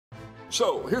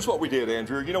So here's what we did,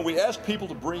 Andrew. You know, we asked people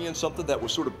to bring in something that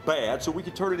was sort of bad so we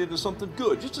could turn it into something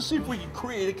good, just to see if we could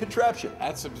create a contraption.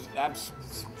 That's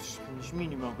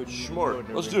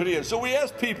Smart. Let's do it again. So we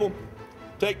asked people,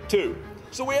 take two.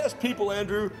 So we asked people,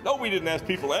 Andrew. No, we didn't ask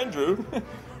people, Andrew.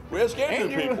 We asked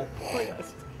Andrew people.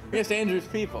 We asked Andrew's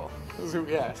people. That's who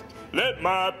we asked. Let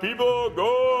my people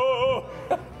go.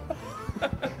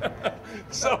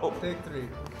 So Take three.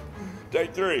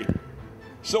 take three.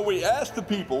 So we asked the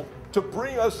people to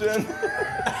bring us in.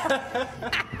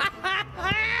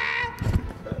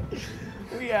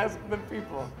 We asked the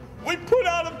people. We put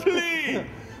out a plea.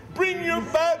 Bring your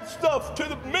bad stuff to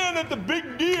the men at the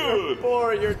big deal.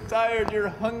 Poor, you're tired, you're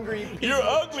hungry. Your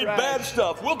ugly bad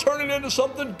stuff. We'll turn it into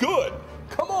something good.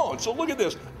 Come on. So look at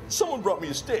this. Someone brought me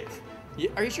a stick.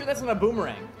 Are you sure that's not a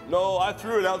boomerang? No, I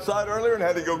threw it outside earlier and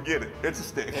had to go get it. It's a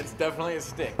stick. It's definitely a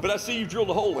stick. But I see you drilled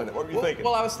a hole in it. What were you thinking?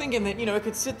 Well, I was thinking that, you know, it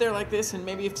could sit there like this, and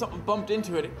maybe if something bumped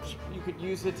into it, you could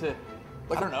use it to,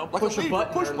 like, I don't know, like push a a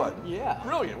button. push button. Yeah.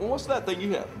 Brilliant. Well, what's that thing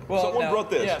you have? Well, Someone now, brought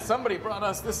this. Yeah, somebody brought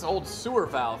us this old sewer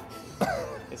valve.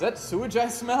 Is that sewage I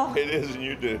smell? It is, and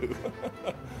you do.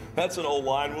 That's an old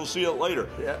line. We'll see it later.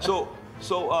 Yeah.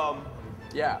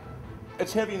 Yeah.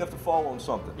 It's heavy enough to fall on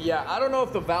something. Yeah, I don't know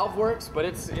if the valve works, but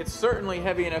it's certainly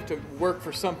heavy enough to work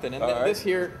for something. And then this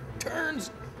here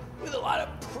turns with a lot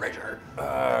of pressure. All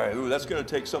right. Ooh, that's going to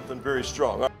take something very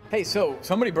strong. Hey, so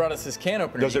somebody brought us this can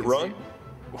opener. Does it run?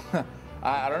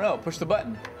 I don't know. Push the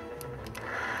button.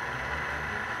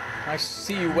 I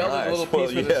see you welded a little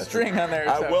piece with a string on there.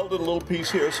 I welded a little piece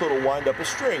here so it'll wind up a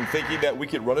string, thinking that we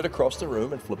could run it across the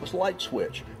room and flip a light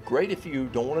switch. Great if you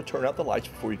don't want to turn out the lights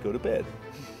before you go to bed.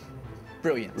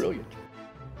 Brilliant. Brilliant.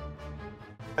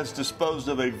 Has disposed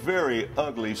of a very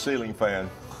ugly ceiling fan.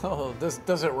 Oh,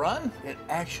 does it run? It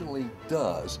actually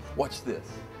does. Watch this.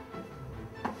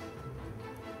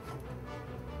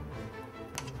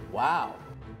 Wow.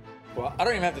 Well, I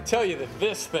don't even have to tell you that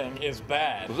this thing is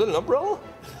bad. Was it an umbrella?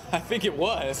 I think it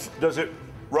was. Does it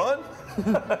run?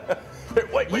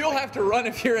 wait. You'll have to run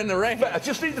if you're in the rain. I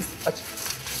just need the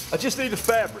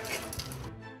fabric.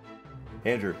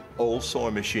 Andrew, old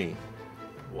sewing machine.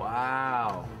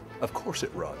 Wow. Of course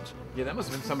it runs. Yeah, that must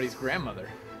have been somebody's grandmother.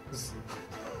 This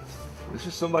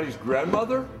is somebody's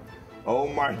grandmother? Oh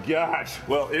my gosh.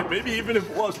 Well, maybe even if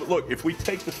it was, but look, if we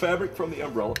take the fabric from the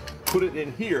umbrella, put it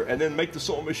in here, and then make the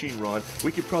sewing machine run,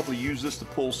 we could probably use this to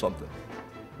pull something.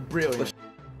 Brilliant.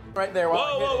 Right there.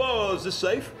 Whoa. Is this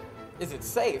safe? Is it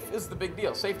safe? This is the big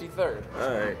deal. Safety third.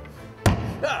 All right.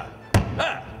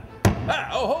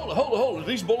 Oh, hold it. Do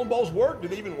these bowling balls work? Do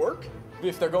they even work?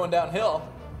 If they're going downhill.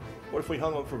 What if we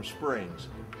hung them from springs?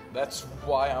 That's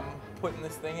why I'm putting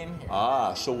this thing in here.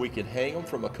 Ah, so we can hang them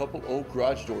from a couple old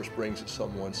garage door springs that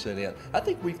someone sent in. I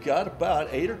think we've got about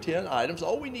 8 or 10 items.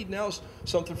 All we need now is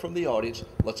something from the audience.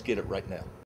 Let's get it right now.